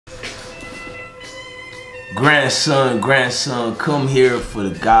Grandson, come here for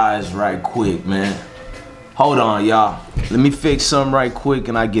the guys right quick, man. Hold on, y'all. Let me fix something right quick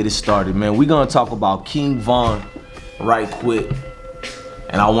and I get it started, man. We're gonna talk about King Von right quick.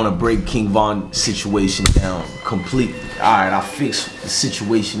 And I wanna break King Von's situation down completely. All right, I fixed the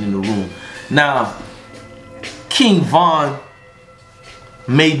situation in the room. Now, King Von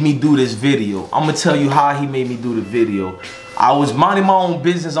made me do this video. I'm gonna tell you how he made me do the video. I was minding my own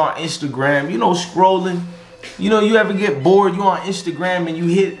business on Instagram, you know, scrolling. You know, you ever get bored, you on Instagram and you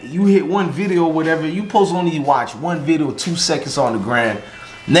hit one video or whatever, you post only watch one video, 2 seconds on the gram.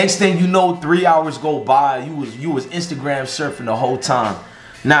 Next thing you know, 3 hours go by, you was Instagram surfing the whole time.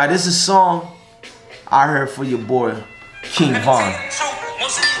 Now this is a song I heard for your boy, King Von.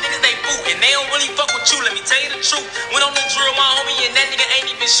 Most of these niggas, they boot, and they don't really fuck with you, let me tell you the truth. Went on the drill, my homie, and that nigga ain't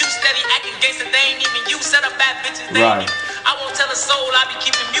even shoot steady, acting gangsta, they ain't even you. Set up bad bitches, they ain't even. I won't tell a soul, I be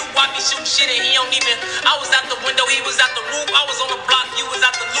keeping mute, I be shooting shit, and he don't even. I was out the window, he was out the roof, I was on the block, you was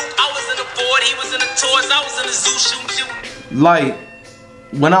out the loop. I was in the Ford, he was in the tours, I was in the zoo shooting. Like,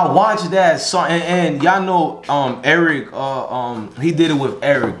 when I watched that song, and y'all know Eric, he did it with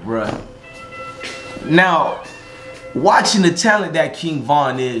Eric, bruh. Now, watching the talent that King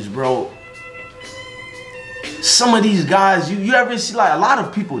Von is, bro. Some of these guys, you ever see, like, a lot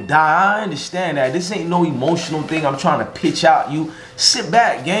of people die. I understand that. This ain't no emotional thing I'm trying to pitch out. You sit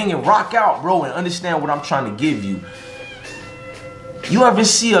back, gang, and rock out, bro, and understand what I'm trying to give you. You ever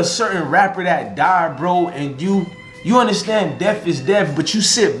see a certain rapper that died, bro, and you understand death is death, but you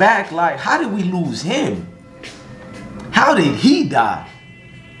sit back like, how did we lose him? How did he die?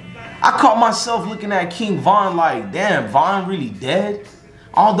 I caught myself looking at King Von like, damn, Von really dead?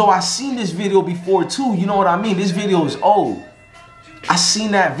 Although I seen this video before too, you know what I mean? This video is old. I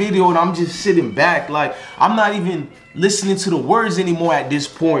seen that video and I'm just sitting back like, I'm not even listening to the words anymore at this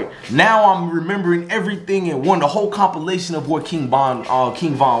point. Now I'm remembering everything in one, the whole compilation of what King Von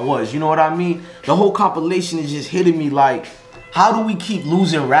was. You know what I mean? The whole compilation is just hitting me like, how do we keep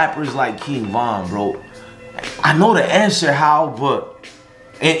losing rappers like King Von, bro? I know the answer how, but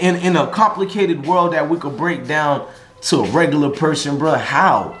in a complicated world that we could break down to a regular person, bro,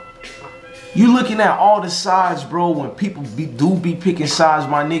 how? You looking at all the sides, bro. When people do be picking sides,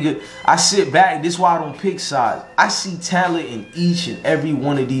 my nigga, I sit back. This is why I don't pick sides. I see talent in each and every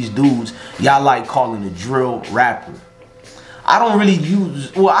one of these dudes y'all like calling a drill rapper. I don't really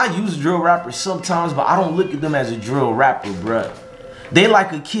use, well, I use drill rappers sometimes, but I don't look at them as a drill rapper, bro. They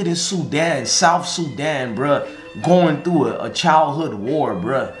like a kid in Sudan, South Sudan, bro, going through a childhood war,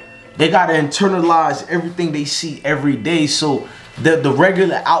 bro. They gotta internalize everything they see every day. So the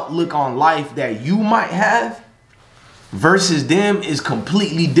regular outlook on life that you might have versus them is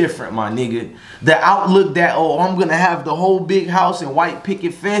completely different, my nigga. The outlook that, oh, I'm gonna have the whole big house and white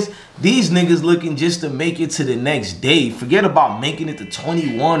picket fence. These niggas looking just to make it to the next day. Forget about making it to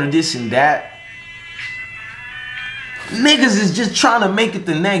 21 or this and that. Niggas is just trying to make it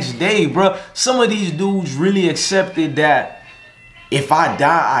the next day, bro. Some of these dudes really accepted that if I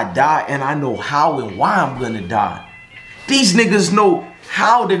die, I die, and I know how and why I'm gonna die. These niggas know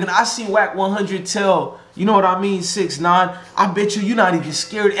how they're gonna. I see Wack 100 tell, you know what I mean, 6ix9ine, I bet you're not even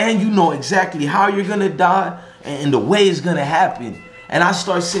scared, and you know exactly how you're gonna die and the way it's gonna happen. And I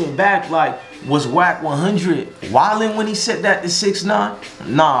start sitting back like, was Wack 100 wilding when he said that to 6ix9ine?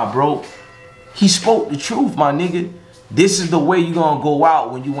 Nah, bro. He spoke the truth, my nigga. This is the way you're gonna go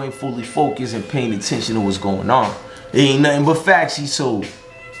out when you ain't fully focused and paying attention to what's going on. It ain't nothing but facts he sold.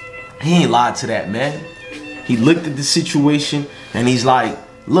 He ain't lied to that, man. He looked at the situation and he's like,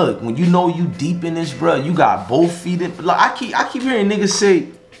 look, when you know you deep in this, bro, you got both feet in. Like, I keep hearing niggas say,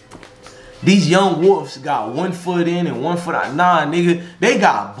 these young wolves got 1 foot in and 1 foot out. Nah, nigga, they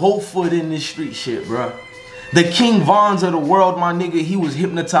got both foot in this street shit, bro. The King Vons of the world, my nigga, he was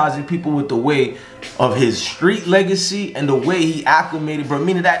hypnotizing people with the way of his street legacy and the way he acclimated, bro.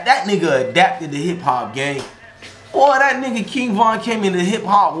 Meaning that nigga adapted to hip-hop, gang. Boy, that nigga King Von came in the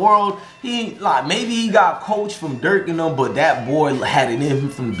hip-hop world. He, like, maybe he got coached from Dirk and them, but that boy had it in him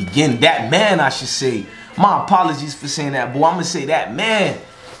from the beginning. That man, I should say. My apologies for saying that, boy. I'm going to say that man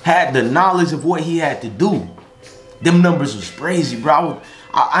had the knowledge of what he had to do. Them numbers was crazy, bro.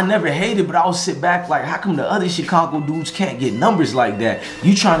 I never hated, but I would sit back like, how come the other Chicago dudes can't get numbers like that?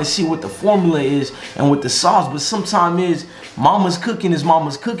 You trying to see what the formula is and what the sauce, but sometimes is mama's cooking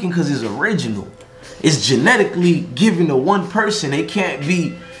because it's original. It's genetically given to one person. They can't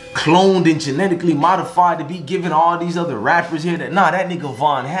be cloned and genetically modified to be given all these other rappers here. Nah, that nigga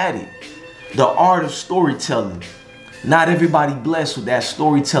Von had it. The art of storytelling. Not everybody blessed with that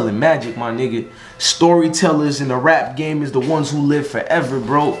storytelling magic, my nigga. Storytellers in the rap game is the ones who live forever,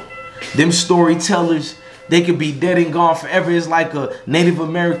 bro. Them storytellers, They could be dead and gone forever. It's like a Native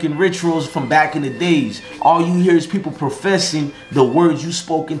American rituals from back in the days. All you hear is people professing the words you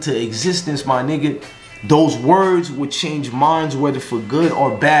spoke into existence, my nigga. Those words would change minds, whether for good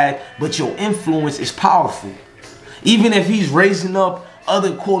or bad, but your influence is powerful. Even if he's raising up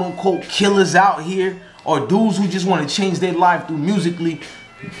other quote-unquote killers out here, or dudes who just want to change their life through musically,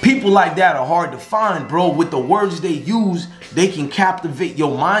 people like that are hard to find, bro. With the words they use, they can captivate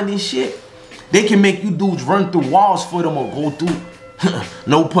your mind and shit. They can make you dudes run through walls for them, or go through,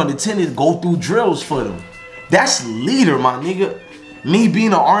 no pun intended, go through drills for them. That's leader, my nigga. Me being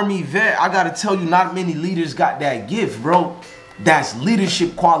an Army vet, I gotta tell you, not many leaders got that gift, bro. That's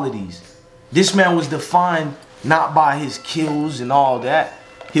leadership qualities. This man was defined not by his kills and all that.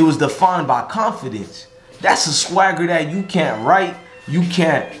 He was defined by confidence. That's a swagger that you can't write, you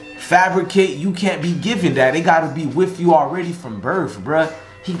can't fabricate, you can't be given that. They gotta be with you already from birth, bruh.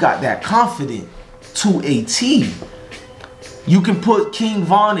 He got that confidence to a T. You can put King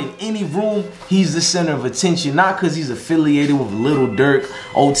Von in any room, he's the center of attention. Not because he's affiliated with Lil Durk,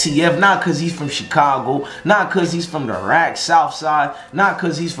 OTF, not because he's from Chicago, not because he's from the Rack, South Side, not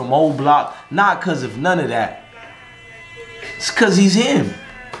because he's from Old Block, not because of none of that. It's because he's him.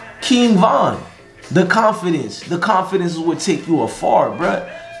 King Von. The confidence is what take you afar, bruh.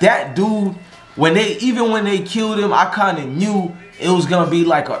 That dude, even when they killed him, I kind of knew it was gonna be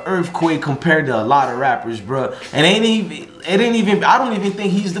like an earthquake compared to a lot of rappers, bruh. And I don't even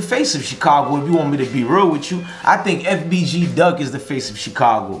think he's the face of Chicago, if you want me to be real with you. I think FBG Duck is the face of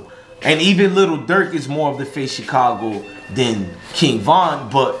Chicago. And even Lil Durk is more of the face of Chicago than King Von.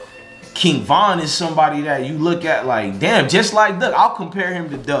 But King Von is somebody that you look at like, damn, just like Duck. I'll compare him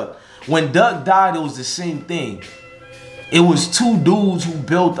to Duck. When Duck died, it was the same thing. It was two dudes who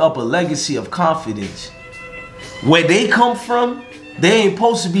built up a legacy of confidence. Where they come from, they ain't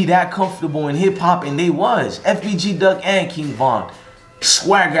supposed to be that comfortable in hip-hop, and they was. FBG Duck and King Von.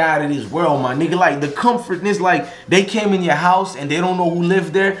 Swagger out of this world, my nigga. Like, the comfortness, like, they came in your house and they don't know who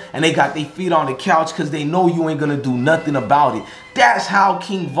lived there, and they got their feet on the couch because they know you ain't gonna do nothing about it. That's how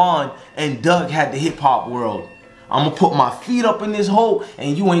King Von and Duck had the hip-hop world. I'm gonna put my feet up in this hole,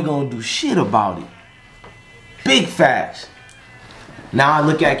 and you ain't gonna do shit about it. Big facts. Now I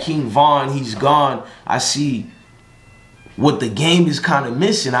look at King Von, he's gone. I see what the game is kind of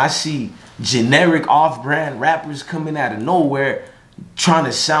missing. I see generic off-brand rappers coming out of nowhere trying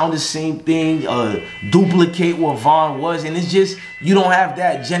to sound the same thing, duplicate what Von was, and it's just, you don't have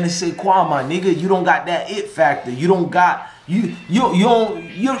that je ne sais quoi, my nigga. You don't got that it factor. You don't got you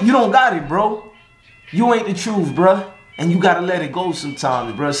don't got it, bro. You ain't the truth, bruh. And you gotta let it go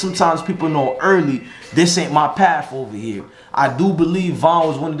sometimes, bruh. Sometimes people know early, this ain't my path over here. I do believe Von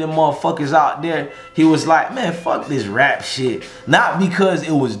was one of them motherfuckers out there. He was like, man, fuck this rap shit. Not because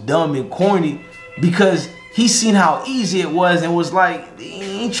it was dumb and corny, because he seen how easy it was and was like,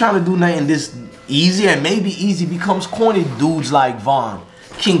 he ain't trying to do nothing this easy, and maybe easy becomes corny. Dudes like Von.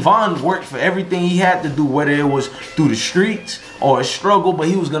 King Von worked for everything he had to do, whether it was through the streets or a struggle, but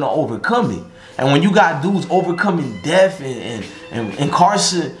he was gonna overcome it. And when you got dudes overcoming death and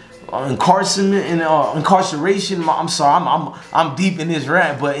incarceration, I'm sorry, I'm deep in this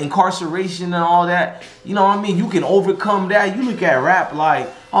rap, but incarceration and all that, you know what I mean? You can overcome that. You look at rap like,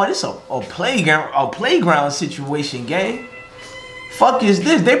 oh, this a playground situation, gang. Fuck is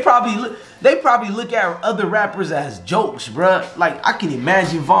this? They probably look at other rappers as jokes, bruh. Like, I can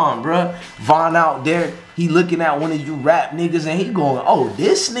imagine Von, bruh. Von out there, he looking at one of you rap niggas and he going, oh,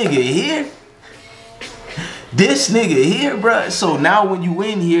 this nigga here? This nigga here, bruh. So now when you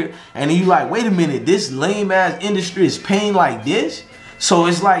in here and you like, wait a minute, this lame ass industry is paying like this? So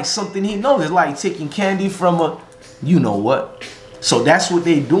it's like something he knows. It's like taking candy from a, you know what? So that's what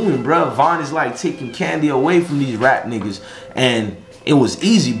they doing, bruh. Von is like taking candy away from these rap niggas. And it was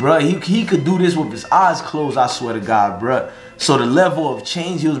easy, bruh. He could do this with his eyes closed, I swear to God, bruh. So the level of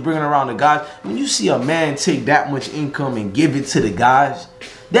change he was bringing around the guys, when you see a man take that much income and give it to the guys,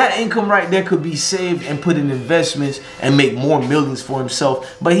 that income right there could be saved and put in investments and make more millions for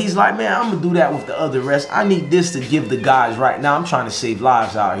himself. But he's like, man, I'm going to do that with the other rest. I need this to give the guys right now. I'm trying to save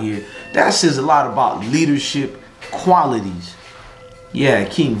lives out here. That says a lot about leadership qualities. Yeah,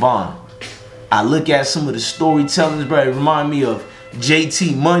 King Von. I look at some of the storytellings, bro. It remind me of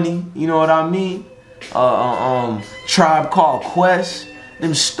JT Money. You know what I mean? Tribe Called Quest.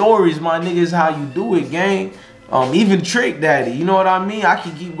 Them stories, my niggas, how you do it, gang. Even Trick Daddy, you know what I mean? I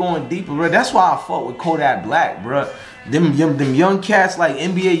can keep going deeper, bro. That's why I fuck with Kodak Black, bro. Them young cats like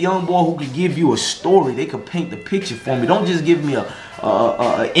NBA Youngboy who could give you a story. They could paint the picture for me. Don't just give me a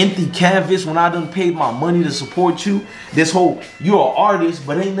empty canvas when I done paid my money to support you. This whole, you're an artist,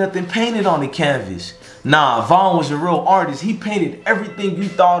 but ain't nothing painted on the canvas. Nah, Von was a real artist. He painted everything you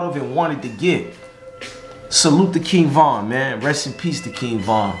thought of and wanted to get. Salute to King Von, man. Rest in peace to King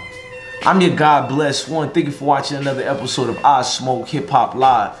Von. I'm your God bless one. Thank you for watching another episode of I Smoke Hip Hop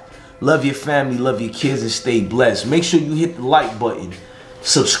Live. Love your family, love your kids, and stay blessed. Make sure you hit the like button,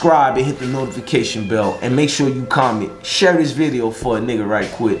 subscribe, and hit the notification bell. And make sure you comment. Share this video for a nigga right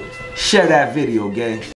quick. Share that video, gang.